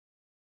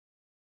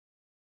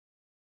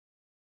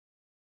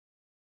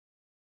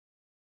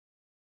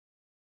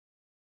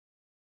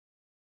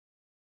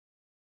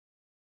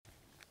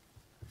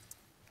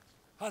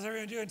How's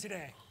everyone doing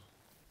today?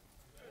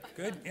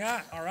 Good?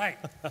 Yeah? All right.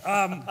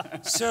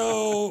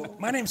 So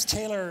my name's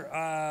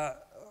Taylor.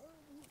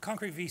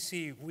 Concrete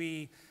VC,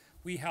 we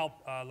help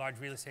large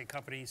real estate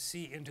companies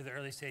see into the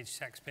early stage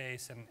tech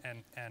space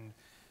and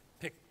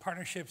pick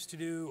partnerships to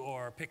do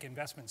or pick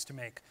investments to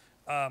make.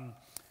 And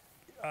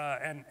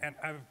I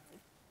have a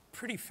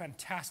pretty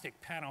fantastic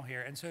panel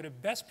here. And so to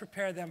best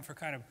prepare them for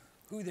kind of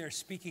who they're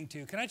speaking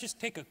to, can I just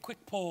take a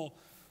quick poll?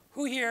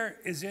 Who here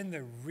is in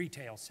the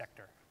retail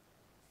sector?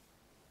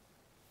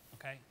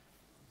 Okay.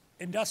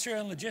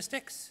 Industrial and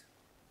logistics?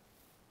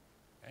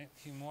 Okay, a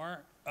few more.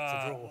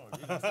 More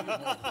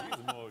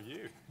of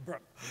you.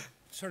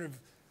 Sort of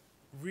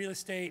real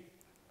estate,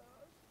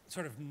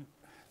 sort of,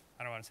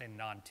 I don't want to say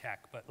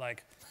non-tech, but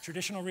like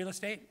traditional real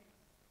estate.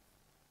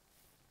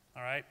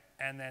 All right,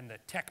 and then the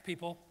tech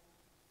people.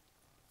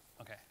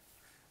 Okay,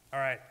 all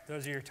right,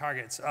 those are your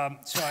targets. So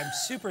I'm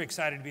super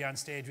excited to be on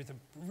stage with a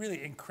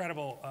really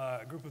incredible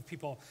group of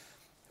people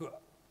who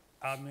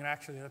I'm going to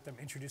actually let them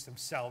introduce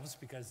themselves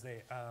because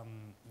they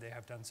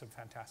have done some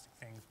fantastic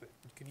things. But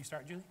can you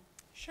start, Julie?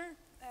 Sure.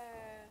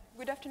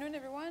 Good afternoon,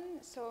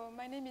 everyone. So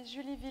my name is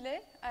Julie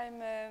Villet.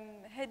 I'm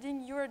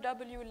heading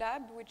URW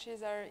Lab, which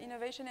is our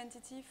innovation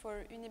entity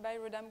for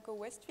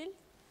Unibail-Rodamco-Westfield.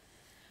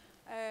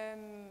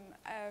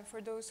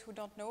 For those who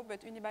don't know,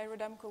 but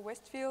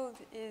Unibail-Rodamco-Westfield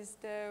is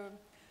the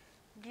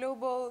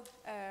global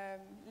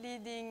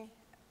leading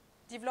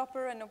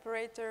developer and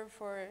operator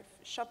for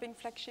shopping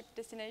flagship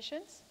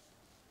destinations.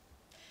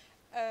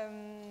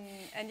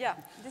 And yeah,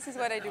 this is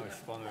what I do.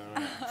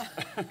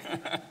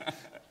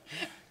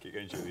 Keep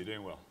going, Julie, you're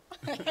doing well.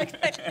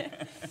 Exactly.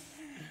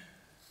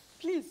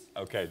 Please.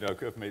 Okay, no,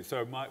 good for me.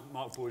 So, Mark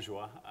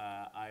Bourgeois,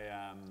 I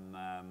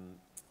am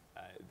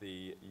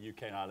the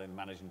UK and Ireland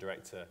Managing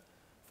Director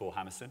for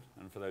Hammerson.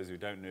 And for those who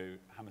don't know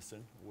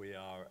Hammerson, we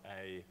are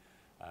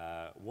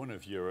one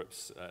of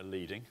Europe's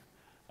leading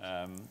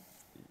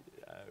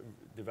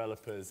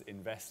developers,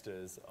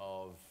 investors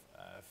of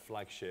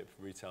flagship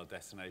retail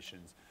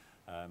destinations.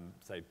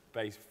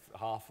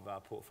 Half of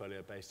our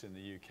portfolio based in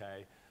the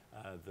UK,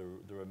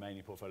 the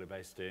remaining portfolio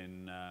based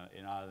in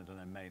Ireland and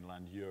then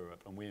mainland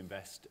Europe, and we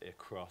invest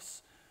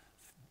across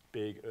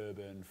big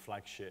urban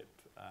flagship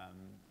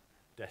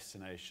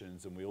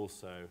destinations, and we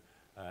also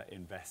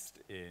invest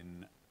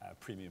in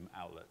premium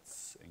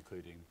outlets,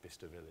 including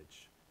Bicester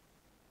Village.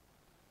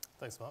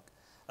 Thanks, Mark.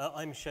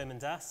 I'm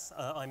Soumen.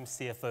 I'm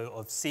CFO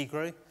of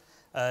Segro.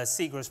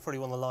 Segro is probably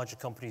one of the larger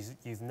companies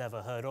you've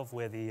never heard of.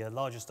 We're the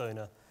largest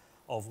owner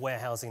of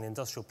warehousing and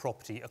industrial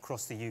property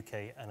across the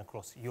UK and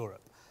across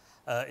Europe.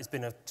 It's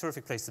been a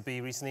terrific place to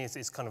be recently.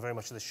 It's kind of very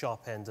much at the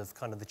sharp end of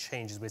kind of the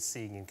changes we're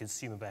seeing in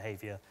consumer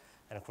behaviour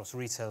and across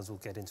retail, as we'll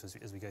get into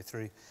as we go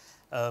through.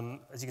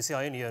 As you can see,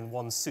 I only own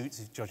one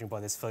suit, judging by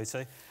this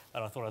photo,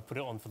 and I thought I'd put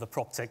it on for the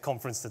PropTech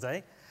conference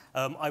today.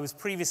 I was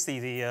previously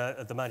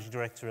the managing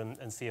director and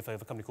CFO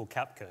of a company called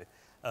Capco,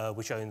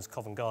 which owns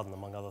Covent Garden,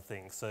 among other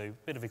things. So a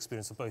bit of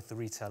experience of both the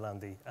retail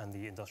and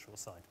the industrial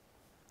side.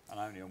 And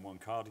I only own one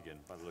cardigan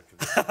by the look of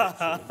this picture,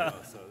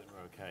 so I think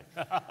we're okay.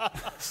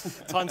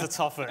 Times are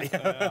tougher.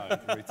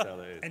 Yeah, retail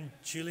it is. And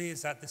Julie,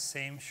 is that the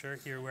same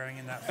shirt you're wearing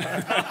in that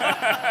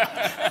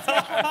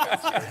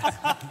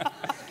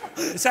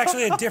photo? It's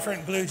actually a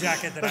different blue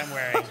jacket that I'm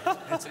wearing.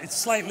 It's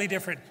slightly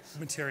different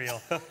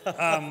material.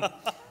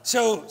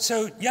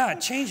 So yeah,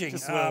 changing.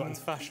 Just it's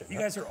fashion. You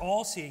guys are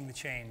all seeing the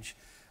change.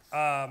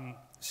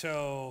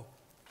 So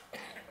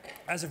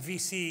as a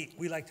VC,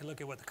 we like to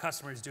look at what the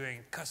customer is doing.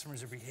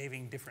 Customers are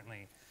behaving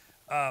differently.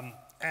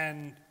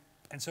 And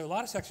so a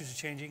lot of sectors are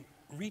changing.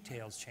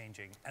 Retail's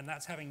changing. And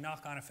that's having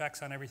knock-on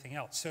effects on everything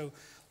else. So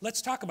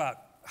let's talk about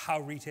how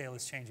retail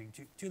is changing.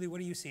 Julie,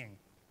 what are you seeing?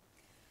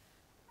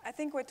 I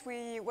think what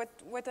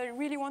I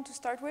really want to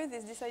start with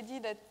is this idea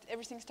that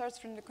everything starts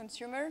from the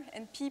consumer,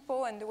 and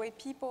people and the way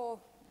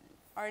people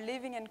are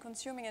living and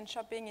consuming and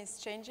shopping is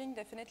changing,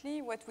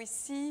 definitely. What we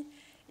see,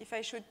 if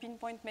I should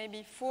pinpoint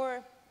maybe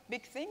 4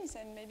 big things,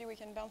 and maybe we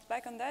can bounce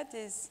back on that,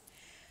 is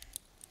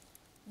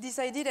this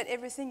idea that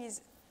everything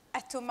is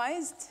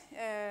atomized,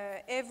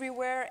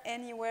 everywhere,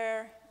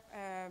 anywhere,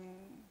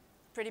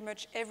 pretty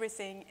much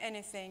everything,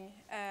 anything.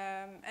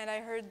 And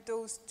I heard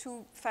those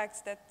 2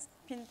 facts that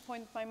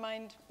pinpoint my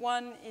mind.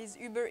 One is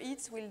Uber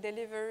Eats will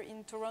deliver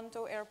in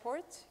Toronto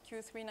Airport,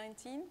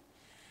 Q319.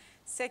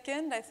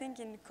 Second, I think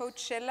in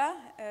Coachella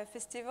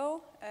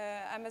festival,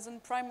 Amazon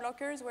Prime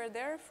lockers were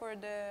there for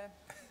the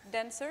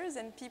dancers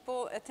and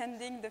people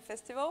attending the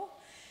festival.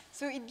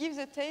 So it gives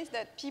a taste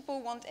that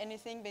people want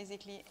anything,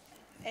 basically,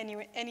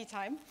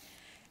 anytime.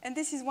 And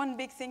this is one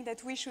big thing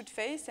that we should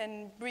face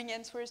and bring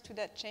answers to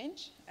that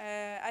change.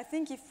 I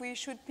think if we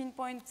should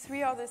pinpoint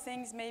 3 other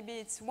things, maybe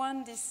it's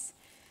one, this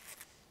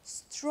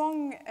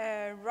strong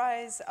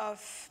rise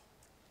of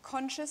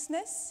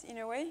consciousness, in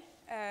a way,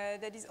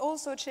 that is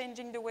also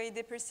changing the way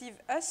they perceive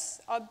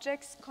us,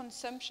 objects,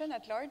 consumption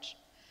at large.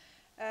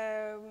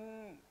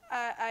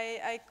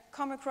 I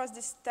come across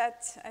this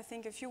stat, I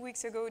think a few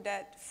weeks ago,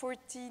 that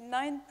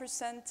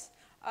 49%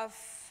 of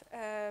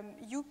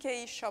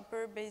UK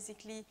shopper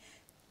basically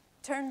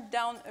turned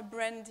down a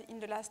brand in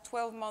the last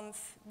 12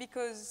 months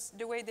because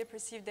the way they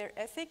perceive their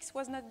ethics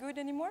was not good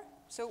anymore.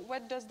 So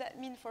what does that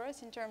mean for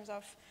us in terms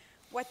of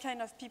what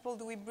kind of people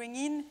do we bring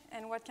in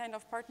and what kind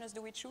of partners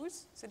do we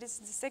choose? So this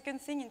is the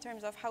second thing in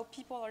terms of how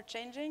people are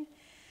changing.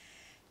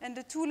 And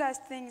the two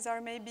last things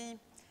are maybe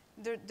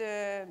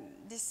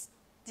this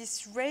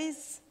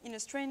race, in a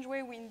strange way,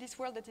 in this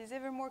world that is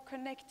ever more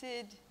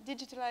connected,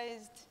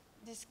 digitalized,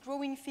 this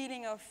growing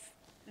feeling of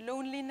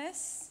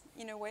loneliness,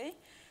 in a way.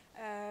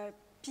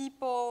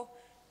 People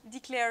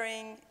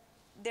declaring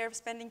they're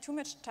spending too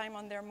much time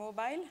on their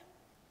mobile.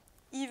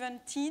 Even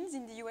teens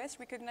in the US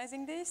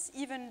recognizing this.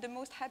 Even the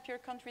most happier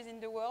countries in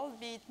the world,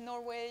 be it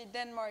Norway,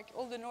 Denmark,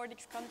 all the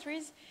Nordics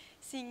countries,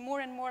 seeing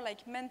more and more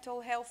like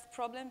mental health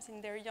problems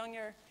in their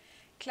younger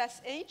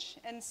class age.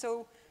 And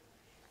so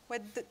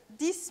what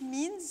this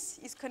means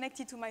is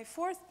connected to my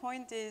fourth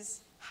point,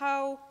 is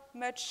how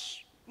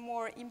much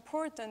more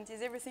important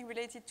is everything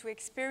related to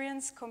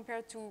experience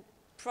compared to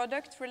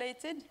product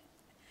related.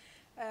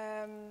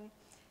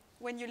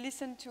 When you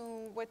listen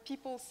to what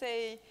people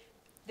say,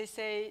 they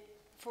say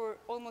for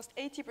almost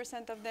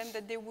 80% of them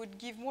that they would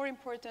give more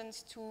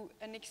importance to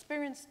an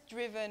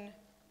experience-driven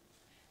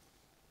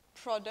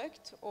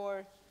product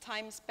or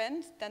time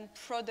spent than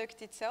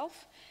product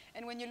itself.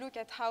 And when you look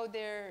at how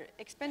their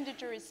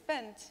expenditure is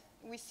spent,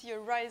 we see a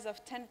rise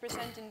of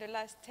 10% in the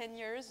last 10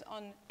 years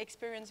on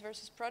experience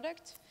versus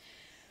product.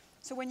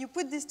 So when you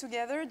put this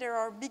together, there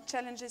are big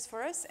challenges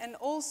for us. And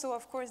also,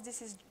 of course,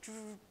 this is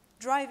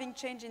driving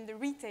change in the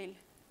retail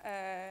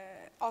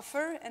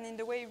offer and in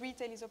the way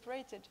retail is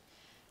operated.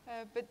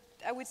 But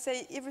I would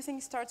say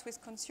everything starts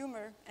with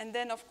consumer. And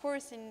then, of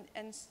course,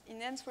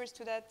 in answers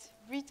to that,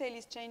 retail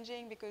is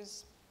changing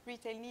because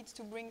retail needs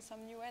to bring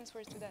some new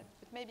answers to that.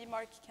 But maybe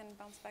Mark can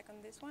bounce back on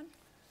this one.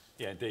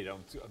 Yeah, indeed.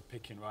 I'm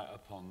picking right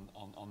up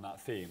on that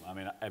theme. I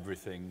mean,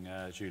 everything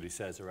Julie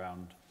says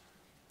around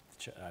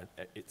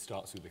it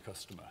starts with the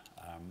customer,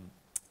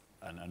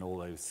 and all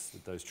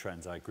those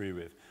trends I agree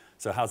with.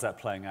 So how's that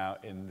playing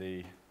out in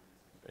the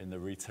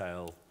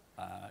retail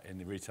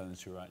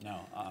industry right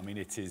now? I mean,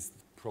 it is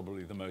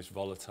probably the most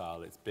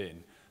volatile it's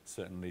been,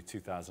 certainly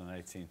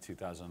 2018,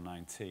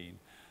 2019,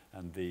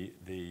 and the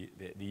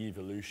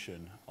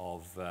evolution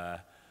of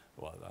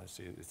well,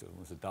 actually, it's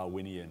almost a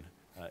Darwinian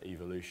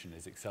evolution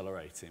is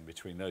accelerating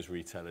between those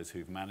retailers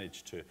who've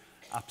managed to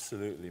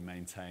absolutely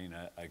maintain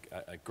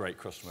a great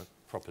customer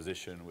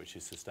proposition which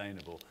is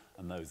sustainable,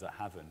 and those that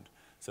haven't.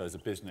 So as a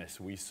business,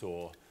 we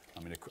saw,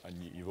 I mean,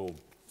 and you've all,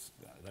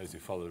 those who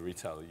follow the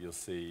retail, you'll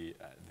see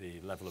the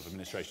level of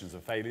administrations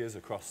and failures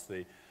across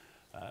the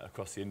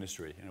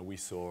industry. You know, we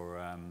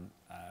saw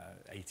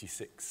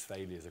 86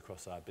 failures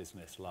across our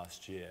business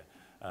last year.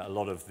 A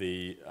lot of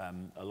the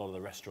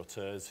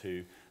restaurateurs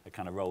who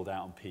kind of rolled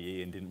out on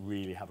PE and didn't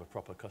really have a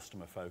proper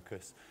customer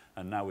focus.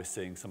 And now we're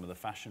seeing some of the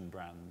fashion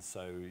brands.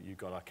 So you've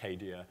got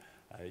Arcadia,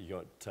 you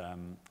got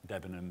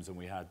Debenhams, and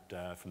we had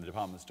from the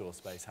department store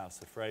space,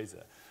 House of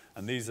Fraser.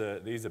 And these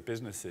are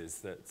businesses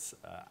that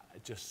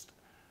just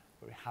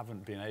we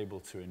haven't been able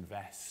to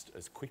invest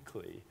as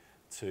quickly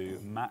to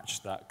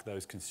match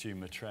those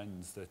consumer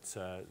trends that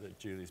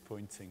Julie's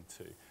pointing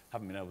to.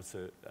 Haven't been able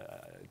to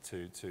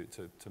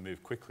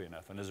move quickly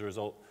enough, and as a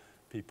result,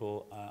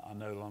 people are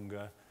no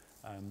longer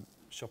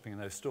shopping in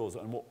those stores.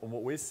 And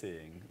what we're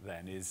seeing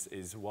then is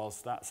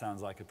whilst that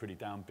sounds like a pretty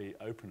downbeat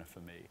opener for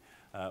me,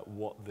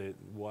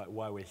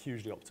 why we're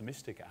hugely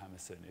optimistic at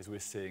Hammerson is we're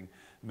seeing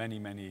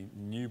many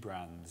new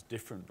brands,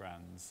 different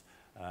brands,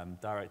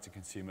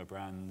 direct-to-consumer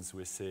brands.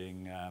 We're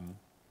seeing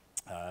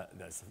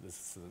there's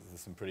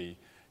some pretty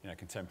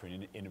contemporary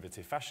and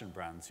innovative fashion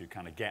brands who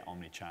kind of get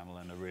omni-channel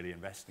and are really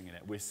investing in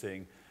it. We're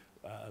seeing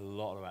a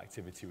lot of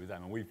activity with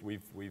them, and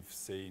we've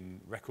seen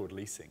record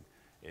leasing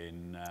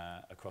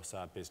across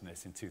our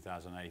business in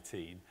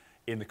 2018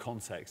 in the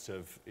context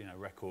of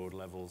record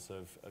levels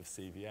of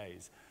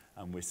CVAs,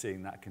 and we're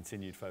seeing that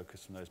continued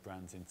focus from those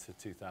brands into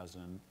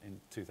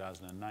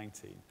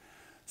 2019.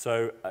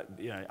 So, I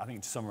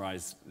think to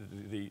summarise,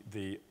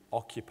 the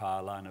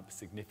occupier lineup is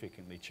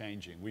significantly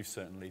changing. We've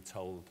certainly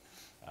told,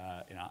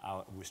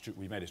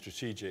 we made a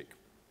strategic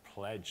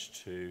pledge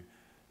to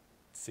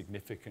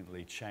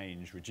significantly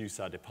reduce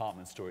our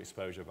department store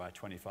exposure by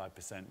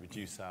 25%,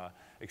 reduce our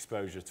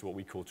exposure to what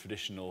we call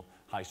traditional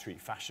high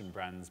street fashion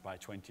brands by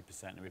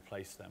 20%, and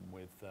replace them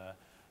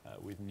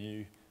with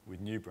new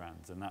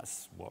brands. And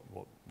that's what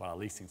our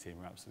leasing team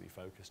are absolutely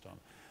focused on.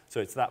 So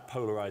it's that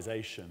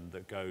polarization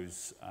that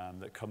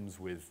comes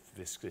with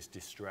this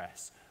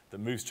distress that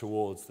moves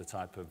towards the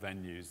type of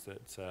venues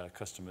that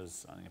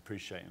customers, I think,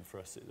 appreciate. And for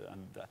us,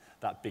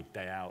 that big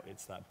day out,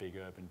 it's that big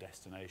urban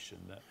destination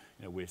that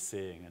we're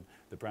seeing. And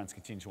the brands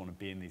continue to want to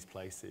be in these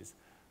places,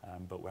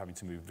 but we're having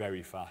to move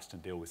very fast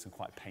and deal with some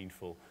quite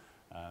painful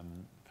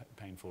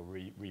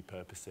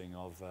repurposing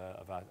of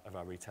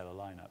our retailer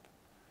lineup.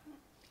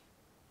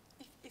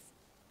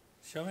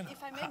 Soumen,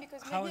 if I may,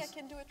 because maybe I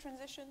can do a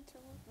transition to.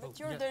 But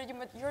you're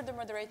the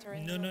moderator.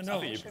 No. I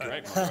think you're a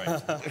great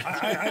moderator.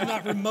 I'm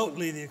not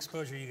remotely the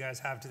exposure you guys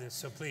have to this,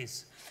 so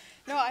please.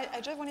 No, I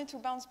just wanted to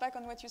bounce back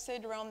on what you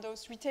said around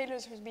those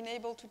retailers who've been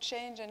able to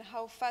change and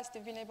how fast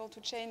they've been able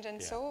to change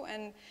and so.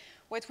 And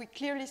what we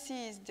clearly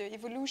see is the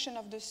evolution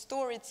of the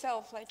store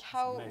itself, like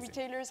how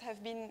retailers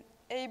have been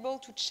able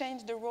to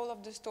change the role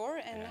of the store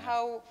and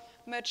how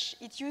much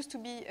it used to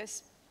be a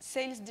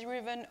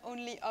sales-driven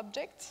only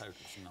object,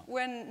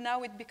 when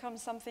now it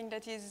becomes something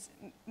that is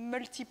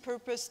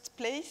multi-purposed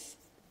place,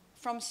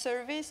 from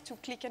service to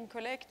click and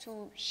collect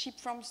to ship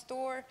from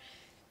store.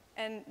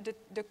 And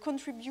the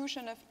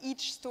contribution of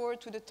each store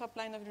to the top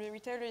line of the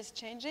retailer is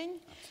changing.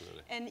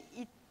 Absolutely.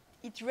 And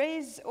it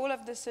raises all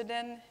of the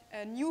sudden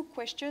new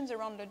questions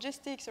around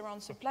logistics,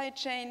 around supply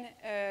chain,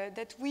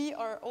 that we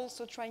are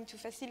also trying to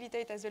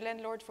facilitate as a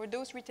landlord for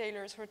those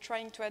retailers who are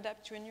trying to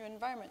adapt to a new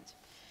environment.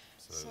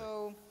 Absolutely.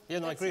 So yeah,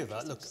 no, I agree with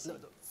that. Look,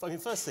 I mean,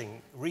 first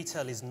thing,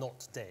 retail is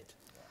not dead.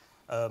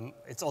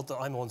 It's odd that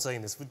I'm the one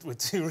saying this with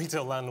two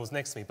retail landlords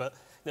next to me, but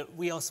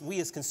we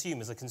as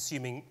consumers are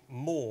consuming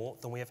more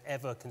than we have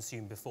ever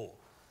consumed before.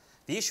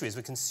 The issue is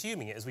we're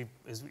consuming it, as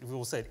we've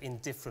all said, in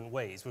different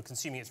ways. We're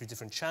consuming it through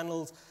different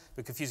channels,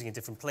 we're confusing it in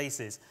different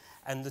places,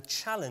 and the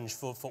challenge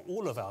for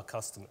all of our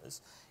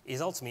customers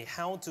is ultimately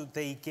how do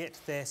they get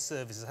their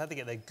services, how do they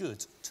get their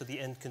goods to the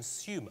end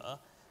consumer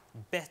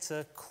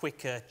better,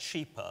 quicker,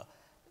 cheaper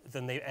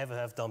than they ever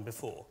have done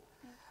before.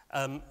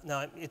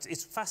 Now,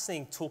 it's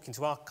fascinating talking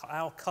to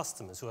our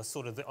customers who are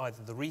sort of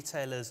either the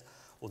retailers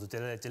or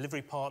the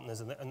delivery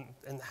partners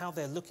and how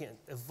they're looking at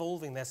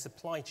evolving their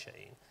supply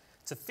chain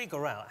to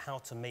figure out how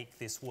to make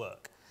this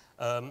work.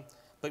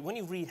 But when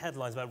you read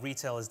headlines about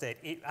retail is dead,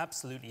 it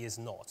absolutely is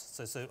not.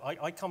 So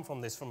I come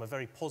from this from a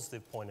very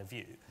positive point of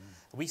view.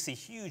 We see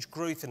huge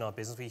growth in our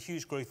business, we see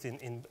huge growth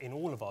in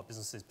all of our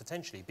businesses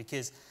potentially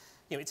because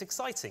it's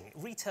exciting.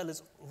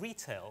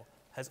 Retail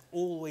has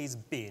always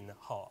been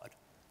hard.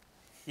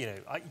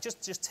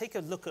 Just take a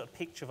look at a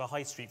picture of a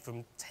high street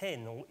from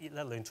 10 or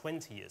let alone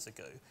 20 years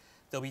ago.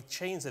 There'll be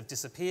chains that have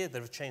disappeared,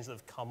 there are chains that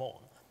have come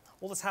on.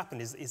 All that's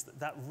happened is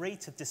that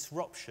rate of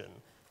disruption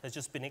has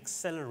just been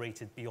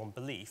accelerated beyond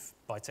belief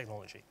by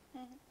technology.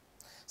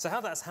 So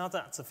how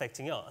that's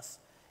affecting us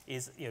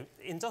is,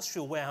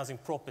 industrial warehousing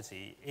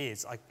property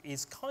is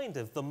kind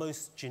of the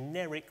most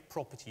generic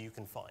property you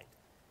can find.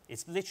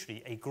 It's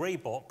literally a grey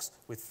box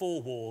with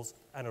 4 walls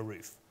and a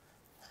roof.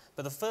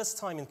 But the first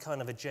time in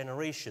kind of a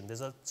generation,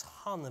 there's a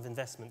ton of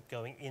investment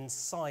going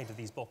inside of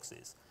these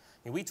boxes.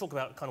 We talk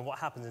about kind of what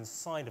happens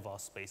inside of our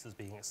space as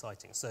being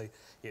exciting. So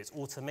it's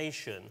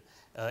automation.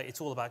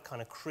 It's all about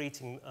kind of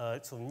creating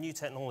sort of new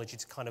technology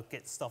to kind of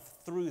get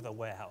stuff through the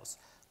warehouse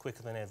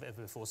quicker than ever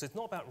before. So it's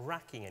not about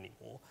racking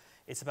anymore.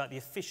 It's about the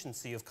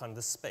efficiency of kind of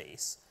the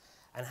space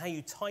and how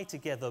you tie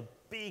together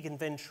big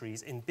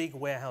inventories in big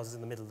warehouses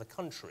in the middle of the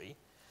country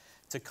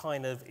to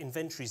kind of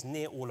inventories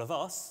near all of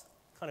us,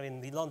 kind of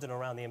in the London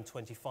around the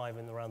M25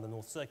 and around the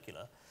North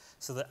Circular,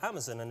 so that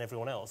Amazon and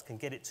everyone else can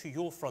get it to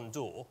your front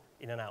door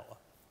in an hour.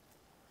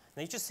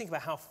 Now you just think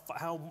about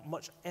how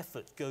much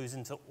effort goes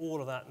into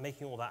all of that,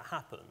 making all that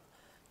happen.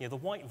 The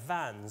white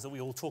vans that we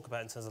all talk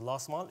about in terms of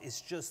last mile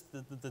is just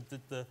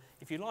the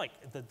if you like,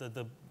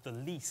 the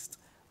least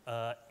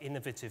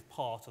innovative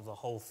part of the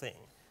whole thing.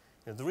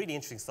 The really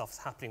interesting stuff is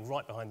happening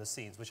right behind the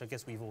scenes, which I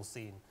guess we've all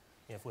seen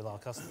with our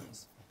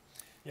customers.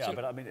 Yeah, so,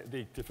 but I mean,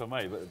 if I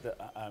may,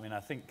 I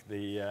think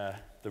the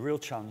real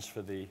challenge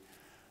for the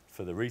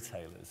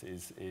retailers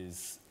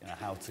is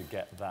how to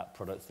get that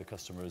product to the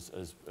customer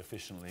as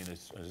efficiently and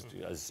as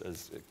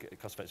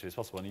cost-effectively as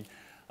possible. And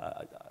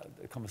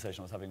a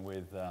conversation I was having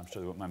with, I'm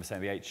sure you remember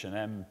saying, the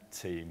H&M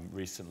team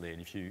recently,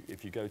 and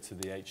if you go to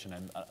the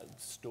H&M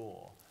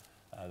store,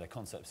 their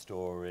concept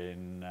store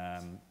in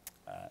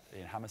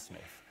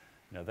Hammersmith,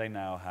 they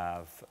now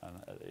have,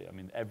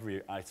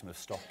 every item of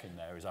stock in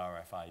there is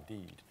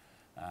RFID'd.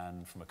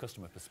 And from a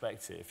customer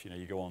perspective,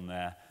 you go on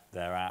their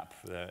app,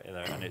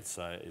 and it's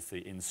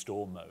the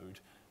in-store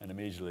mode, and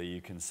immediately you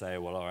can say,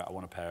 well, all right, I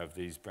want a pair of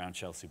these brown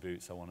Chelsea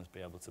boots. I want to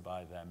be able to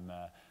buy them.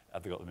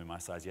 Have they got them in my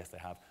size? Yes, they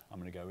have. I'm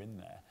going to go in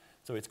there.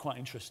 So it's quite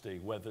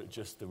interesting whether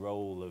just the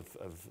role of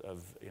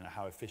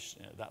how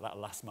efficient that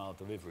last mile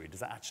delivery,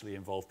 does that actually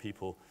involve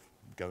people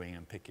going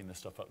and picking the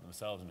stuff up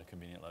themselves in a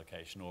convenient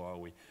location, or are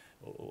we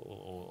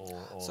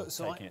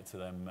taking it to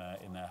them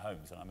in their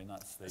homes? And I mean,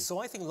 that's the... So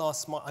I think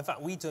last mile, in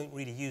fact, we don't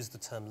really use the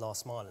term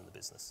last mile in the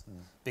business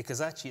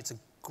because actually it's a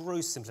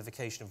gross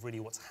simplification of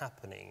really what's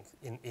happening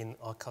in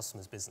our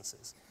customers'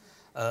 businesses.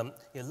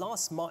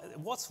 Last mile,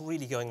 what's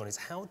really going on is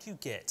how do you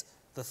get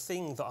the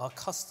thing that our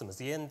customers,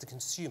 the end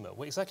consumer,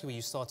 exactly where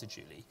you started,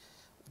 Julie,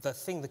 the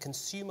thing the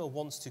consumer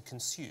wants to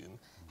consume,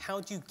 how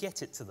do you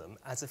get it to them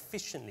as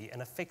efficiently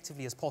and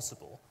effectively as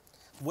possible,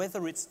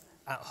 whether it's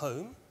at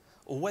home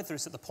or whether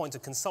it's at the point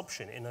of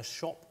consumption in a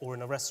shop or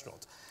in a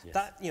restaurant? Yes.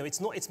 That,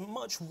 it's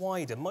much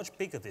wider, much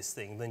bigger, this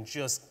thing, than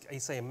just,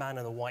 say, a man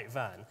in a white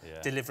van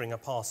delivering a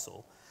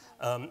parcel.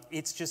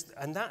 It's just,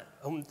 and that,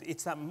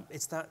 it's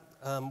that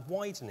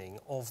widening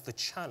of the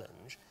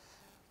challenge.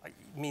 It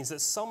means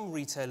that some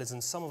retailers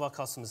and some of our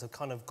customers have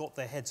kind of got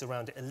their heads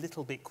around it a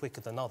little bit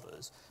quicker than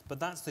others, but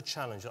that's the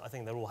challenge that I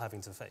think they're all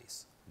having to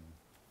face.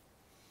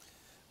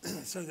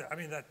 So, I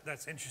mean,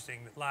 that's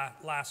interesting.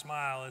 Last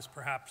mile is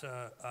perhaps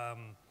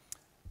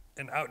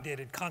an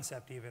outdated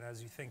concept even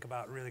as you think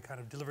about really kind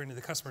of delivering to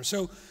the customer.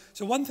 So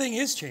one thing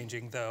is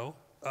changing though,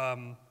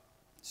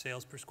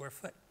 sales per square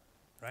foot,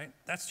 right?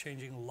 That's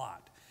changing a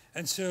lot.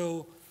 And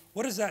so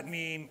what does that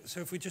mean? So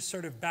if we just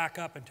sort of back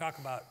up and talk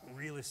about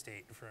real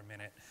estate for a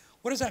minute,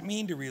 what does that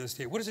mean to real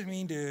estate? What does it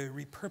mean to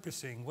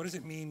repurposing? What does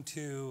it mean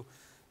to,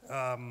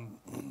 what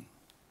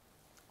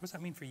does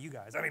that mean for you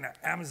guys? I mean,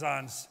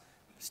 Amazon's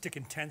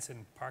sticking tents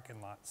in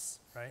parking lots,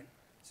 right?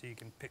 So you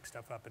can pick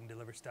stuff up and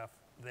deliver stuff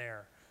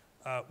there.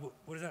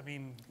 What does that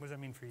mean? What does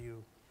that mean for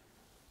you?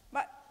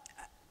 But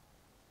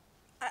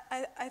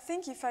I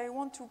think if I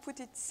want to put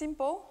it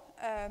simple,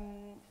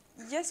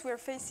 yes, we're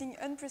facing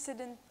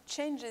unprecedented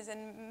changes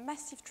and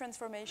massive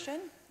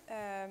transformation.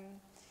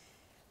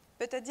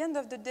 But at the end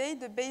of the day,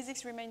 the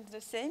basics remain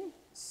the same.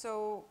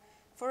 So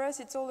for us,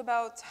 it's all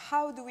about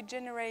how do we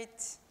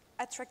generate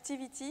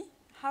attractivity?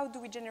 How do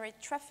we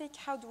generate traffic?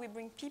 How do we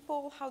bring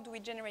people? How do we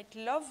generate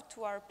love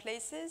to our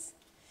places?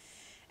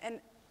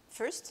 And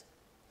first.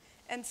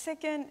 And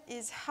second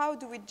is how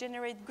do we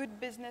generate good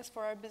business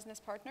for our business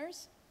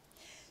partners?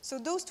 So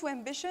those two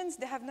ambitions,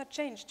 they have not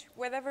changed,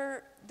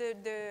 whatever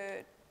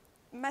the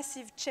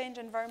massive change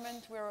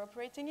environment we're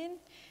operating in.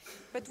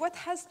 But what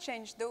has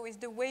changed, though, is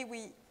the way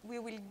we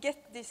will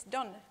get this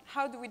done.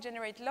 How do we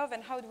generate love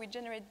and how do we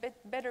generate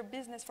better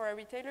business for our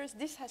retailers?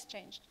 This has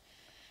changed.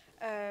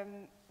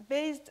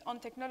 Based on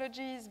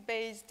technologies,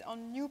 based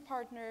on new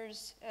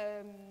partners,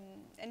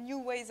 and new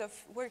ways of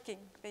working,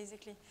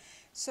 basically.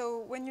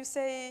 So when you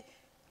say,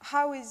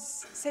 how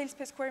is sales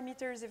per square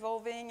meters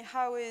evolving?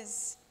 How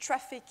is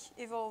traffic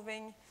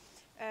evolving?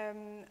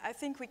 I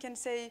think we can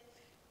say,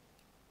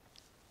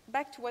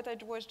 back to what I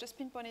was just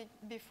pinpointing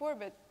before,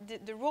 but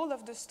the role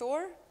of the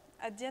store,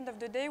 at the end of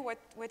the day,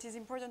 what is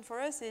important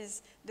for us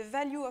is the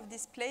value of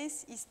this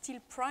place is still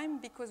prime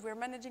because we're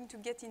managing to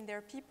get in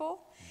there people.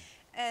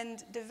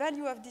 And the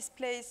value of this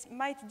place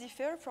might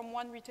differ from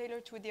one retailer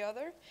to the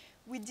other.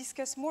 We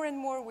discuss more and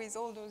more with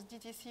all those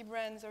DTC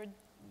brands or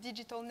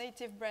digital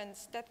native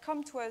brands that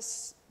come to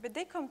us, but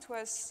they come to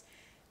us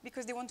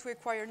because they want to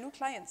acquire new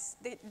clients.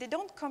 They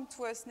don't come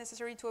to us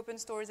necessarily to open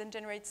stores and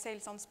generate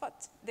sales on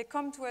spot. They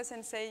come to us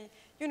and say,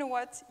 you know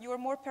what, you are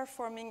more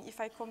performing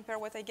if I compare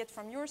what I get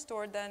from your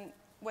store than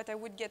what I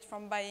would get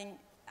from buying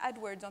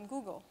AdWords on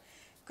Google.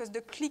 Because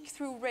the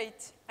click-through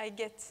rate I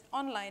get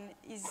online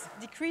is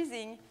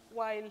decreasing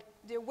while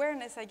the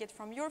awareness I get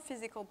from your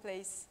physical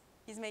place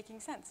is making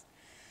sense.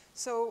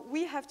 So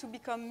we have to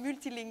become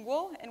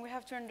multilingual and we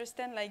have to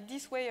understand like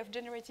this way of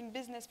generating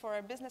business for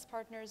our business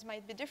partners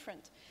might be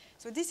different.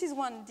 So this is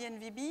one, the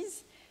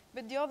NVBs,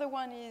 but the other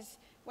one is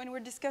when we're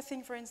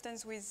discussing, for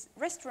instance, with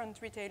restaurant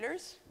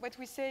retailers, what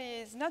we say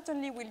is not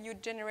only will you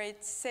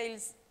generate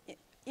sales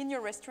in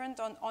your restaurant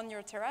on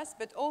your terrace,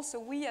 but also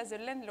we as a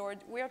landlord,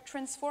 we are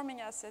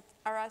transforming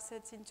our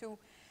assets into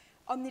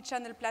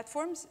omni-channel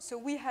platforms. So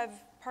we have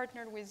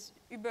partnered with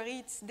Uber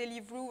Eats,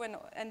 Deliveroo,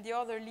 and the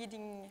other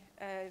leading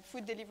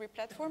food delivery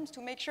platforms to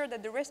make sure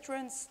that the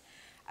restaurants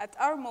at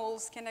our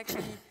malls can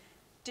actually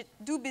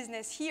do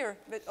business here,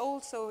 but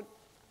also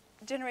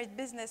generate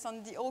business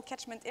on the old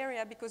catchment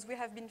area because we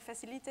have been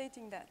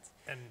facilitating that.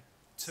 And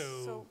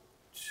so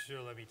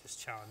let me just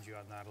challenge you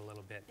on that a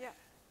little bit. Yeah.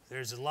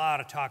 There's a lot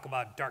of talk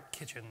about dark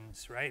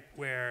kitchens, right?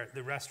 Where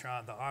the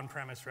restaurant, the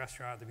on-premise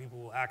restaurant, the people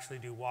will actually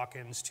do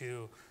walk-ins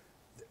to,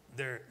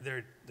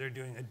 they're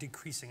doing a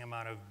decreasing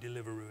amount of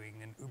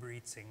Deliverooing and Uber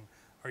Eatsing.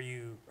 Are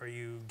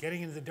you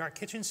getting into the dark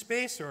kitchen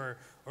space, or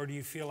do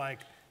you feel like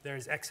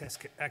there's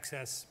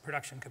excess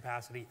production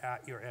capacity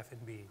at your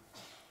F&B?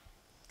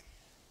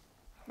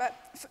 But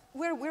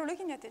we're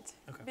looking at it,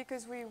 okay.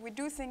 Because we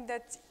do think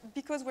that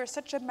because we're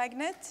such a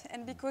magnet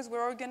and because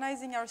we're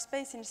organizing our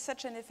space in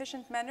such an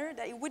efficient manner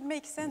that it would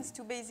make sense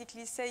to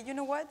basically say, you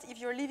know what, if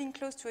you're living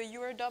close to a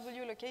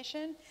URW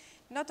location,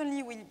 not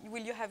only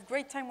will you have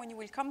great time when you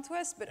will come to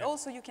us, but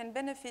also you can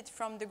benefit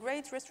from the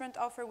great restaurant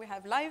offer we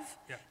have live,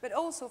 but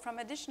also from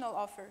additional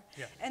offer.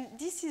 And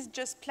this is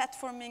just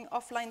platforming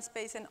offline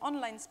space and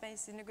online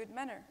space in a good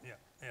manner.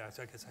 Yeah, it's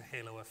like it's a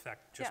halo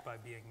effect just by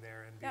being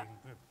there and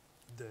being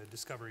the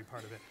discovery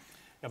part of it.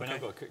 Yeah, but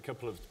I've got a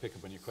couple of, to pick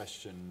up on your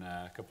question,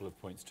 a couple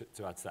of points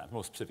to add to that,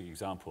 more specific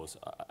examples.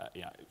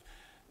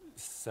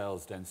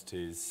 Sales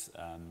densities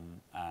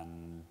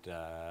and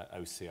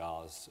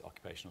OCRs,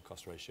 occupational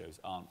cost ratios,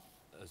 aren't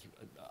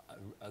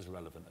as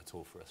relevant at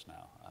all for us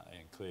now.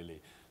 And clearly,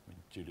 I mean,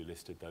 Julie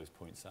listed those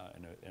points out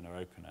in her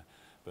opener,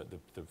 but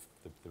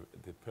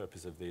the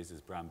purpose of these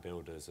as brand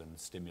builders and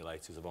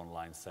stimulators of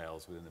online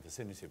sales within the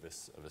vicinity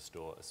of a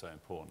store are so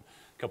important.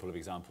 A couple of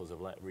examples of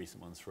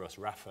recent ones for us.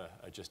 Rafa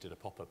just did a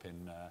pop-up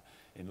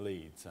in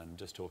Leeds, and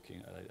just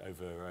talking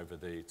over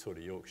the Tour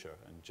de Yorkshire,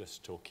 and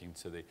just talking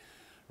to the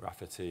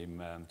Rafa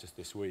team just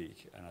this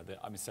week.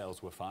 I mean,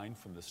 sales were fine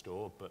from the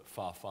store, but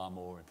far, far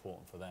more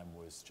important for them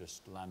was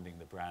just landing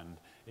the brand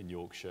in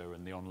Yorkshire,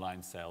 and the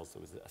online sales,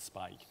 there was a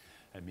spike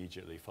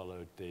immediately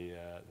followed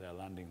their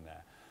landing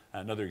there.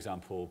 Another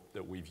example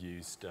that we've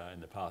used in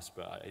the past,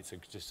 but it's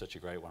just such a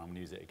great one, I'm going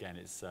to use it again,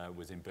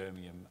 was in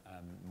Birmingham.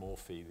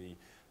 Morphe, the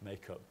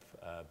makeup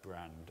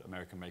brand,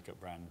 American makeup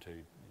brand who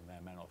you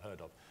may not have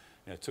heard of,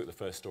 took the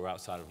first store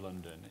outside of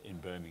London in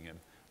Birmingham.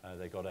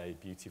 They got a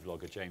beauty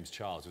vlogger, James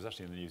Charles, who was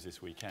actually in the news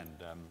this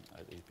weekend,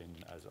 he's been,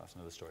 that's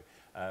another story,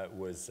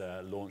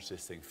 launched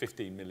this thing,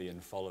 15 million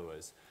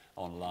followers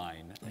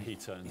online. He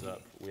turns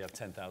up, we have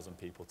 10,000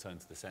 people turn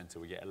to the centre,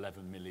 we get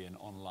 11 million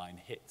online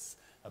hits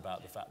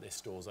about the fact this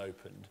store's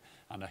opened,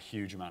 and a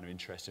huge amount of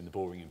interest in the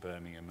Boring in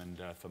Birmingham,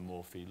 and for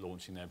Morphe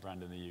launching their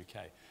brand in the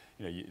UK.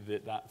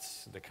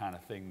 That's the kind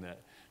of thing that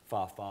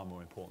far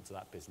more important to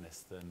that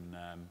business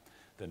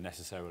than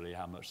necessarily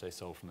how much they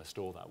sold from the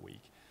store that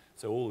week.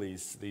 So all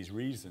these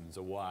reasons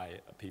are why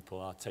people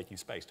are taking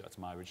space. That's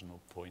my original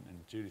point,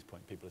 and Julie's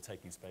point. People are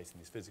taking space in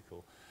these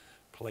physical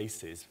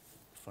places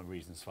for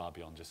reasons far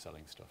beyond just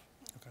selling stuff.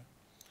 Okay.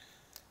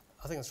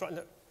 I think that's right.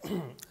 Look,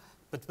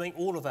 but to make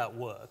all of that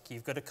work,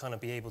 you've got to kind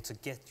of be able to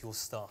get your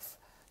stuff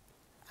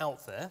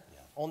out there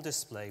on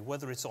display,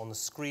 whether it's on the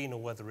screen or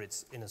whether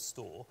it's in a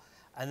store,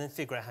 and then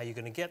figure out how you're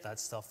going to get that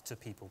stuff to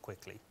people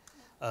quickly.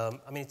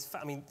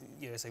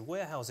 Say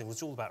warehousing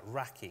was all about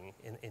racking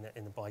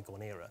in the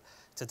bygone era.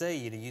 Today,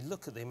 you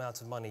look at the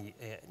amount of money,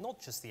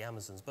 not just the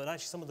Amazons, but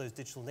actually some of those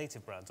digital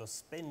native brands are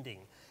spending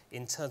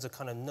in terms of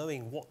kind of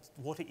knowing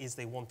what it is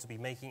they want to be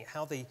making,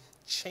 how they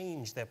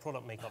change their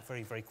product makeup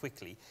very, very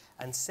quickly,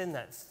 and send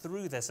that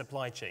through their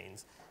supply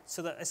chains,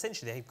 so that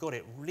essentially they've got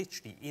it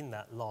literally in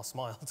that last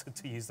mile,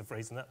 to use the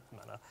phrase in that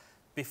manner,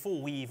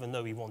 before we even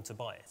know we want to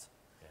buy it.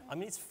 I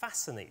mean, it's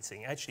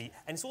fascinating, actually,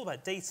 and it's all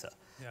about data.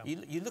 Yeah.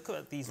 You look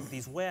at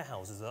these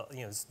warehouses that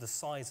it's the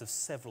size of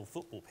several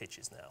football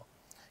pitches now.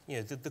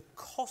 The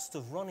cost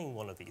of running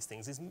one of these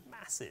things is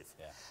massive.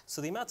 Yeah.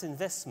 So the amount of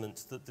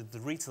investment that the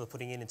retailer are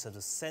putting in terms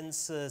of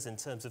sensors, in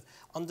terms of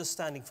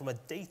understanding from a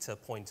data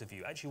point of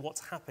view, actually what's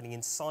happening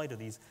inside of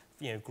these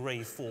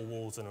grey four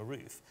walls and a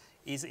roof,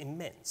 is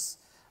immense.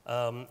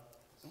 They're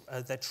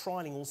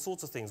trialling all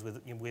sorts of things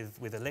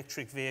with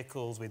electric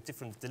vehicles, with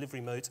different delivery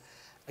modes.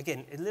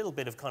 Again, a little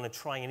bit of kind of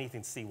trying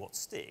anything to see what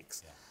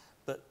sticks. Yeah.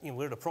 But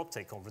we're at a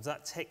PropTech conference.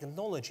 That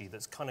technology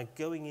that's kind of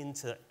going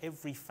into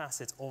every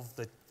facet of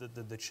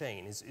the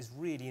chain is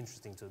really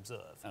interesting to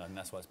observe. And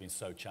that's why it's been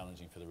so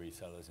challenging for the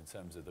retailers in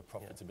terms of the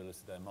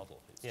profitability of their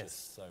model. It's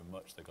just so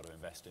much they've got to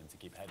invest in to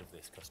keep ahead of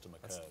this customer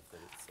curve.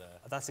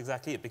 That's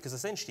exactly it. Because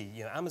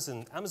essentially,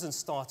 Amazon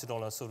started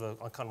on a sort of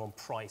kind of on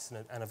price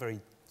and a very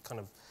kind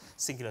of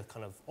singular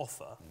kind of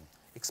offer,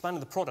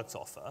 expanded the product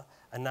offer,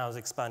 and now has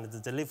expanded the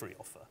delivery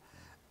offer.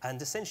 And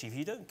essentially, if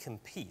you don't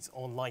compete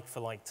on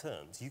like-for-like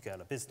terms, you go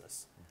out of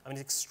business. I mean,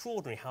 it's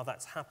extraordinary how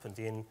that's happened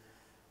in,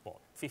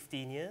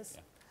 15 years?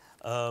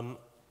 Yeah.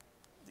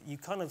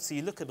 So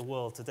you look at the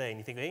world today and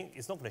you think,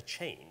 it's not going to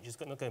change. It's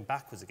not going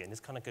backwards again. It's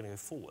kind of going to go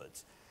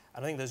forwards.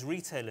 And I think those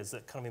retailers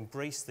that kind of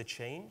embrace the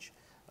change,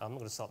 I'm not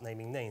going to start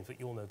naming names, but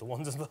you all know the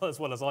ones as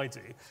well as I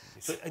do.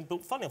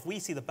 But funny enough, we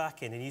see the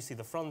back end and you see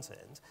the front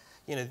end.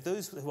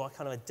 Those who are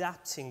kind of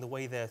adapting the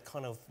way they're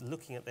kind of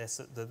looking at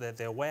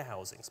their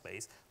warehousing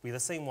space, were the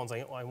same ones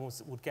I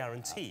almost would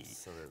guarantee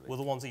were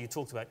the ones that you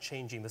talked about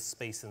changing the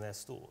space in their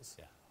stores.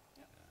 Yeah.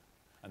 Yeah.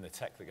 And the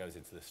tech that goes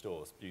into the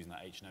stores, using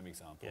that H&M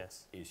example,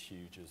 is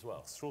huge as well.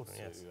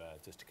 Extraordinary,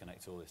 just to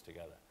connect all this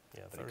together.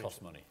 Yeah, but it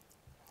costs money.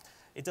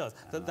 It does.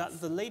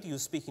 The lady who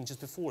was speaking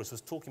just before us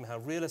was talking about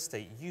how real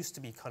estate used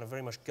to be kind of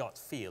very much gut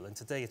feel, and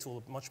today it's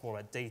all much more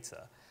about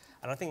data.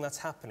 And I think that's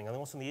happening. And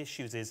one of the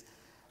issues is,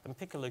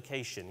 pick a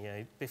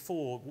location.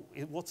 Before,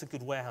 what's a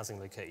good warehousing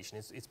location?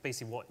 It's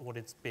basically what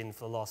it's been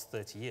for the last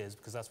 30 years,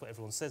 because that's what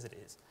everyone says it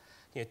is.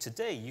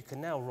 Today you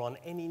can now run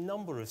any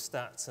number of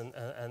stats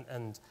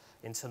and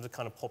in terms of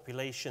kind of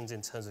populations,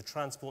 in terms of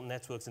transport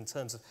networks, in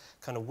terms of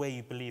kind of where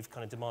you believe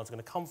kind of demand is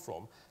going to come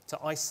from, to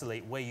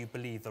isolate where you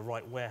believe the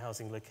right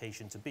warehousing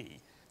location to be.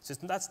 So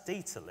that's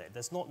data-led.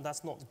 That's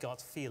not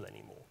gut feel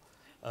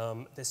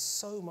anymore. There's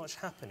so much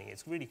happening.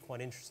 It's really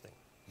quite interesting.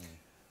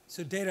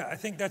 So data, I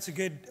think that's a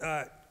good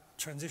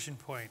transition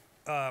point.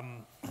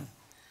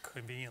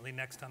 Conveniently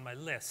next on my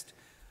list.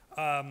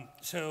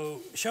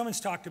 So Soumen's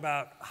talked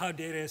about how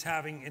data is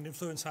having an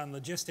influence on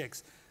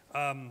logistics.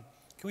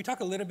 Can we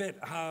talk a little bit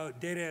how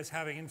data is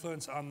having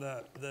influence on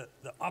the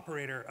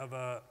operator of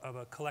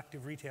a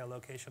collective retail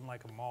location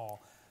like a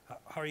mall?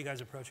 How are you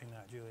guys approaching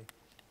that, Julie?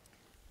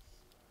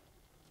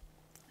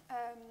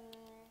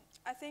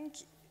 I think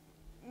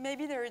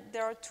maybe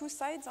there are two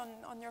sides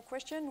on your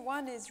question.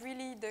 One is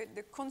really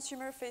the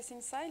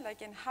consumer-facing side,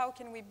 and how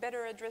can we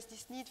better address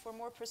this need for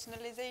more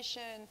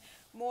personalization,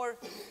 more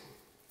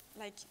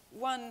like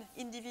one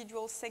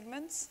individual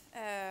segments,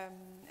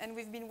 and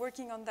we've been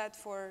working on that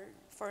for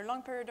a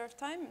long period of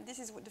time. This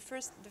is the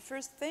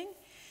first thing,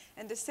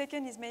 and the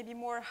second is maybe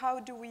more how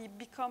do we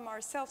become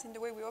ourselves in the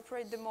way we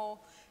operate the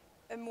mall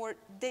a more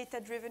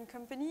data-driven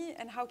company,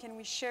 and how can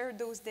we share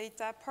those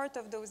data, part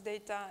of those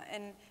data,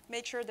 and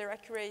make sure they're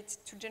accurate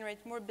to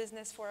generate more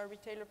business for our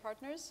retailer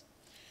partners.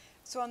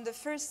 So on the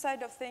first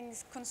side of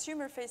things,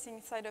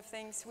 consumer-facing side of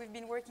things, we've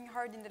been working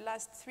hard in the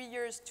last 3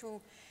 years to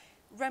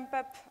ramp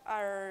up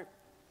our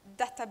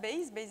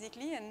database,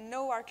 basically, and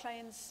know our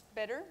clients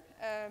better.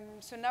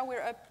 So now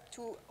we're up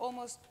to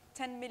almost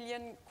 10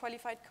 million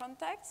qualified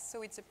contacts,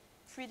 so it's a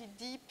pretty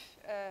deep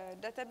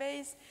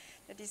database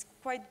that is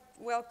quite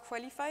well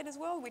qualified as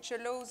well, which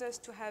allows us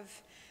to have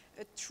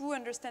a true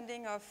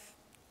understanding of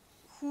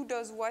who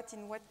does what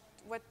in what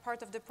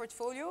part of the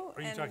portfolio.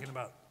 Are you talking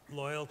about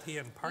loyalty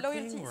and parking?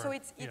 Loyalty, or? so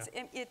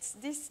it's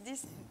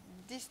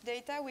this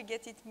data, we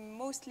get it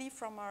mostly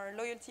from our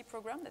loyalty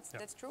program,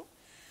 that's true.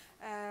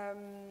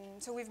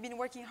 So we've been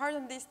working hard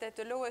on this that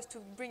allow us to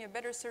bring a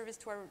better service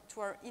to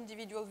our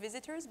individual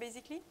visitors,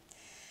 basically.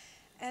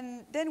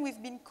 And then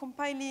we've been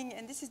compiling,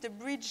 and this is the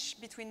bridge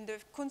between the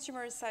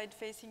consumer side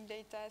facing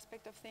data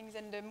aspect of things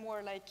and the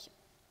more like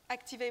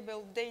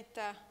activable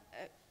data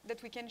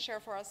that we can share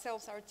for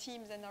ourselves, our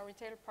teams and our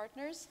retail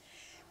partners.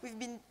 We've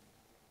been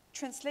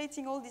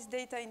translating all this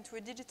data into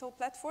a digital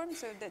platform,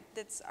 so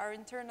that's our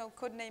internal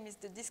code name is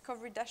the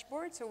Discovery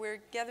Dashboard. So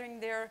we're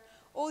gathering there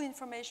all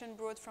information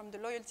brought from the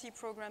loyalty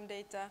program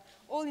data,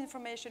 all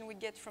information we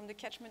get from the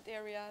catchment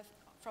area,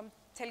 from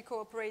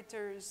telco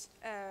operators,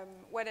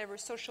 whatever,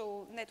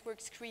 social network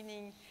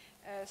screening,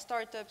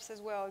 startups as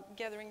well,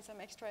 gathering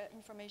some extra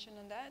information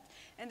on that.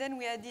 And then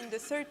we add in the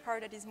third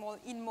part that is more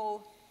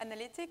in-mall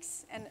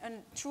analytics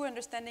and true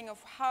understanding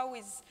of how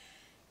is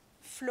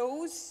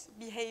flows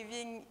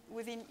behaving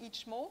within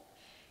each mall.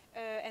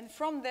 And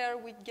from there,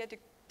 we get a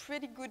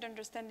pretty good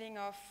understanding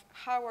of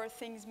how are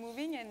things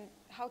moving and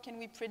how can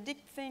we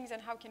predict things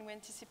and how can we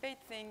anticipate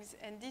things.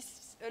 And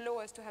this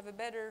allows us to have a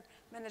better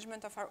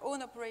management of our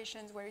own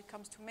operations where it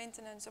comes to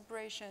maintenance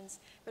operations,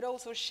 but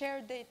also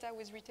share data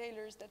with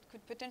retailers that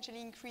could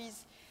potentially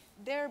increase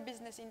their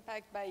business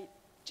impact by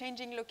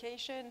changing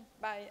location,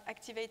 by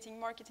activating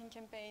marketing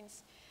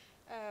campaigns.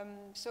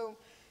 So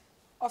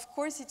of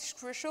course it's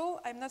crucial.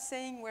 I'm not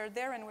saying we're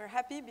there and we're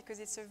happy because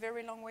it's a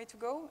very long way to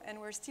go and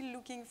we're still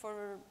looking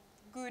for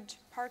good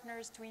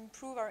partners to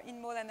improve our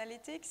in-mall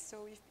analytics.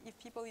 So if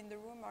people in the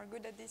room are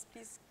good at this,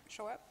 please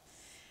show up.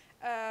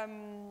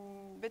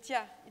 But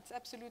yeah, it's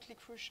absolutely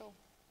crucial.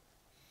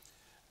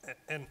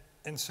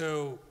 And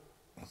so,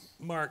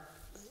 Mark,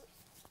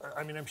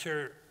 I mean, I'm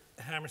sure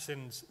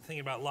Hammerson's thinking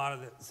about a lot of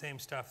the same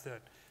stuff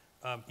that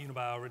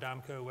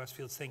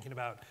Unibail-Rodamco-Westfield's thinking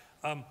about.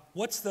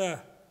 What's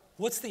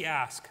the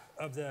ask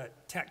of the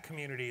tech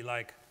community?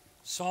 Like,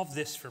 solve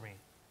this for me.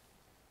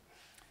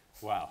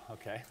 Wow,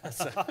 okay. That's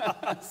a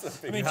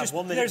big I mean, just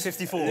 1 minute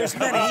 54. There's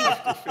many.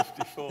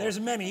 54. There's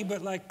many,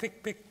 but like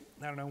pick,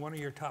 I don't know, one of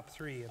your top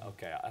three.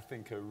 Okay, I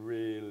think a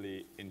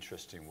really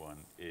interesting one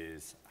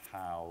is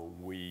how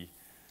we,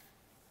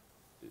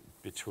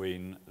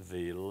 between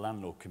the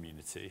landlord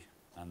community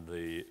and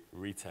the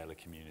retailer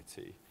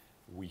community,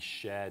 we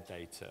share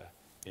data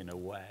in a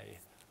way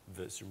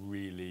that's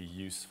really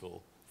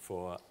useful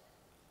for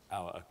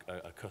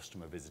a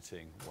customer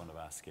visiting one of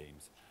our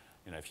schemes.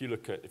 You know, if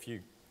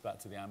you back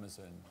to the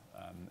Amazon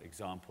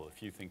example,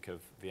 if you think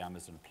of the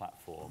Amazon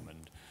platform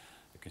and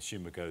the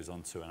consumer goes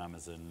onto an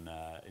Amazon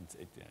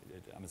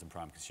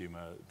Prime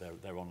consumer,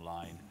 they're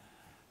online.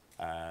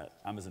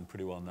 Amazon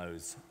pretty well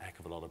knows a heck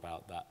of a lot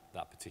about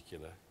that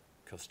particular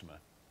customer.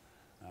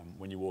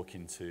 When you walk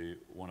into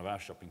one of our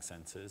shopping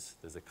centres,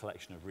 there's a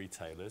collection of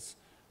retailers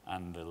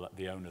and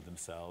the owner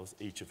themselves,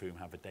 each of whom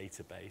have a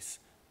database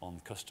on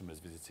customers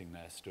visiting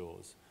their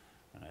stores.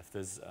 And if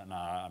there's, and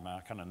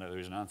I kind of know there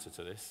is an answer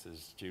to this,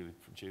 as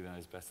Julie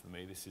knows better than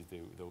me, this is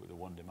the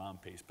one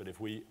demand piece. But if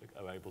we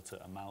are able to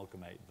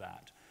amalgamate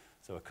that,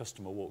 so a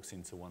customer walks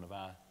into one of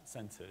our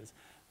centres,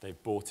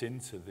 they've bought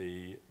into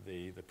the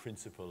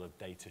principle of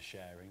data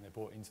sharing, they've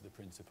bought into the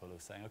principle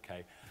of saying,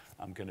 okay,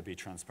 I'm going to be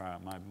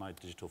transparent, my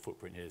digital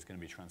footprint here is going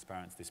to be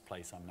transparent to this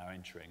place I'm now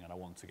entering, and I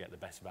want to get the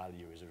best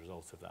value as a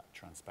result of that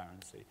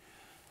transparency.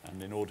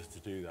 And in order to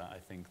do that, I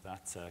think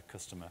that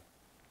customer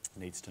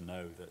needs to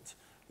know that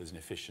there's an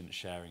efficient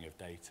sharing of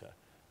data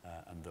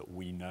and that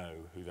we know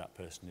who that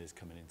person is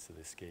coming into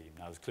the scheme.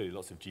 Now, there's clearly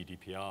lots of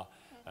GDPR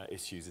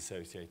issues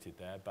associated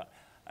there, but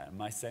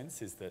my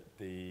sense is that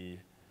the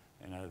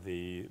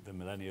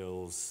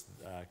millennials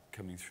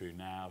coming through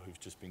now who've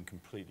just been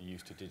completely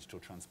used to digital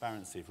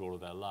transparency for all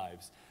of their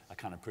lives are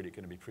kind of going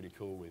to be pretty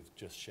cool with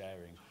just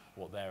sharing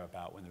what they're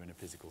about when they're in a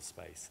physical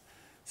space.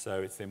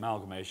 So it's the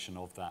amalgamation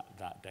of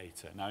that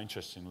data. Now,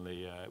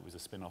 interestingly, it was a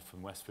spin-off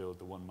from Westfield.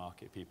 The One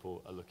Market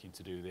people are looking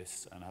to do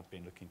this and have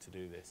been looking to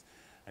do this.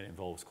 And it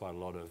involves quite a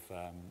lot of,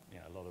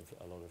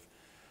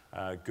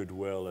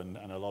 goodwill and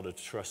a lot of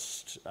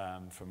trust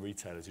from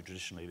retailers who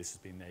traditionally this has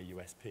been their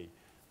USP.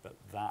 But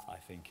that, I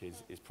think,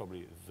 is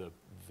probably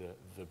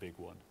the big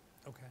one.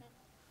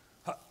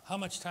 Okay. How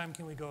much time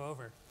can we go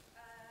over?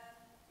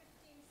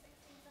 15,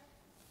 16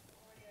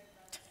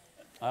 seconds.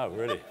 Oh,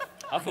 really?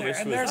 I thought this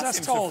And was, there's that us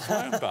seems to have told.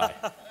 flown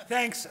by.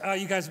 Thanks.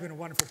 You guys have been a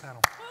wonderful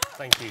panel.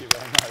 Thank you. Thank you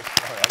very much.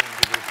 All right.